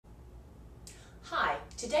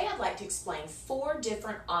Today I'd like to explain 4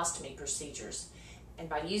 different ostomy procedures. And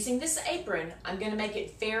by using this apron, I'm going to make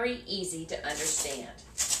it very easy to understand.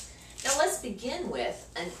 Now let's begin with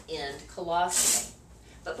an end colostomy.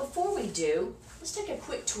 But before we do, let's take a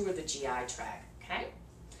quick tour of the GI tract, okay?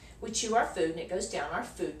 We chew our food and it goes down our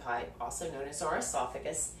food pipe, also known as our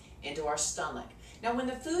esophagus, into our stomach. Now when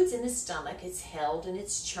the food's in the stomach, it's held and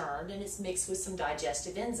it's churned and it's mixed with some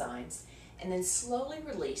digestive enzymes and then slowly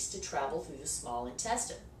released to travel through the small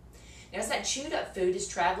intestine. Now as that chewed up food is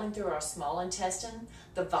traveling through our small intestine,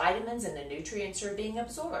 the vitamins and the nutrients are being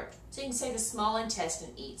absorbed. So you can say the small intestine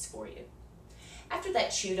eats for you. After that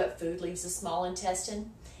chewed up food leaves the small intestine,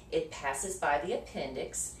 it passes by the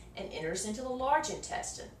appendix and enters into the large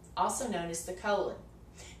intestine, also known as the colon.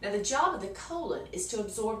 Now the job of the colon is to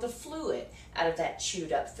absorb the fluid out of that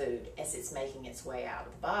chewed up food as it's making its way out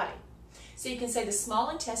of the body. So you can say the small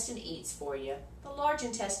intestine eats for you, the large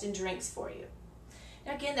intestine drinks for you.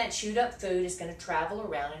 Now again, that chewed up food is going to travel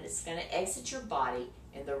around and it's going to exit your body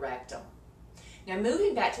in the rectum. Now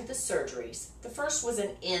moving back to the surgeries, the first was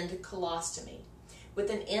an end colostomy. With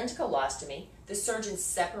an end colostomy, the surgeon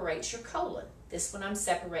separates your colon. This one I'm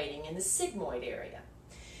separating in the sigmoid area.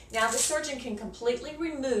 Now the surgeon can completely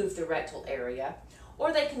remove the rectal area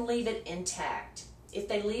or they can leave it intact. If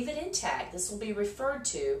they leave it intact, this will be referred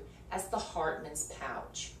to as the Hartmann's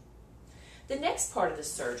pouch. The next part of the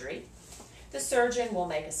surgery, the surgeon will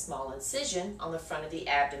make a small incision on the front of the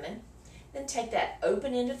abdomen, then take that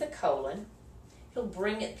open end of the colon, he'll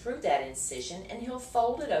bring it through that incision and he'll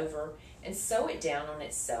fold it over and sew it down on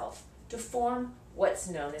itself to form what's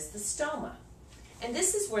known as the stoma. And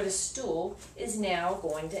this is where the stool is now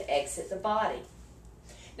going to exit the body.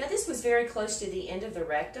 Now this was very close to the end of the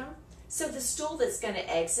rectum, so the stool that's going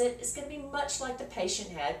to exit is going to be much like the patient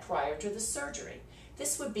had prior to the surgery.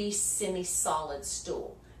 This would be semi-solid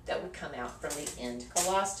stool that would come out from the end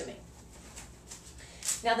colostomy.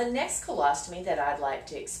 Now the next colostomy that I'd like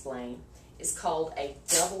to explain is called a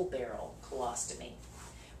double barrel colostomy.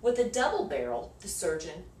 With a double barrel, the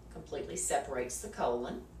surgeon completely separates the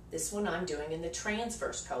colon. This one I'm doing in the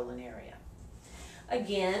transverse colon area.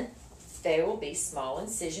 Again, there will be small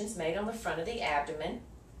incisions made on the front of the abdomen,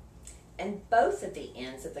 and both of the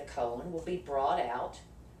ends of the colon will be brought out.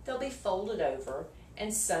 They'll be folded over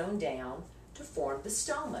and sewn down to form the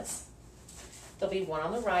stomas. There'll be one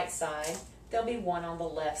on the right side, there'll be one on the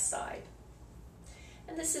left side.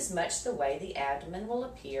 And this is much the way the abdomen will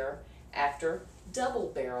appear after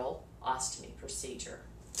double barrel ostomy procedure.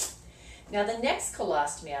 Now the next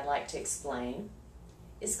colostomy I'd like to explain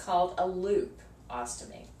is called a loop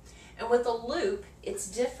ostomy. And with a loop, it's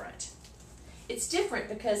different. It's different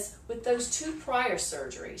because with those 2 prior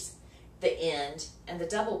surgeries, the end and the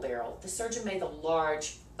double barrel, the surgeon made the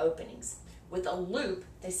large openings. With a loop,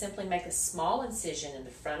 they simply make a small incision in the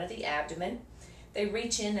front of the abdomen. They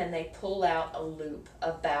reach in and they pull out a loop,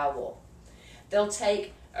 a bowel. They'll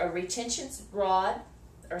take a retention rod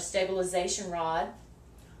or stabilization rod,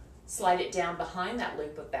 slide it down behind that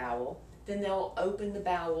loop of bowel, then they'll open the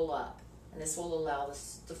bowel up, and this will allow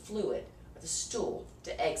the fluid or the stool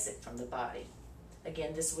to exit from the body.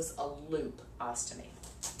 Again, this was a loop ostomy.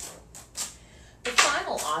 The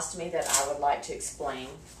final ostomy that I would like to explain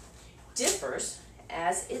differs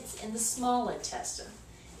as it's in the small intestine.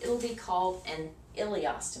 It'll be called an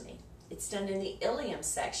ileostomy. It's done in the ileum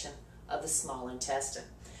section of the small intestine.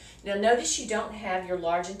 Now notice you don't have your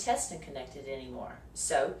large intestine connected anymore,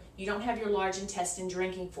 so you don't have your large intestine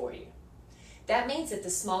drinking for you. That means that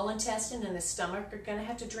the small intestine and the stomach are going to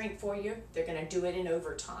have to drink for you. They're going to do it in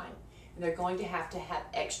overtime, and they're going to have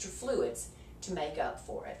extra fluids to make up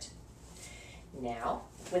for it. Now,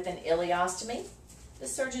 with an ileostomy, the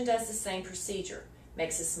surgeon does the same procedure,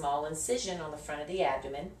 makes a small incision on the front of the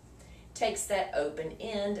abdomen, takes that open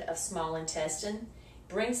end of small intestine,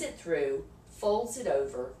 brings it through, folds it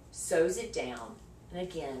over, sews it down, and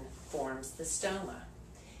again forms the stoma.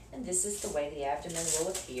 And this is the way the abdomen will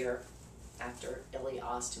appear after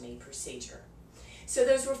ileostomy procedure. So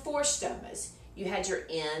those were 4 stomas. You had your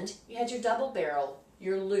end, you had your double barrel,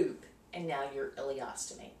 your loop, and now your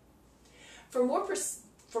ileostomy. For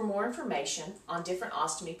more information on different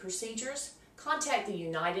ostomy procedures, contact the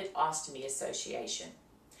United Ostomy Association.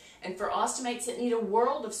 And for ostomates that need a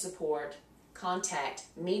world of support, contact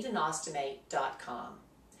meetonostomate.com.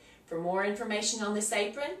 For more information on this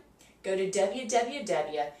apron, go to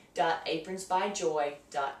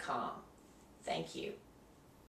www.apronsbyjoy.com. Thank you.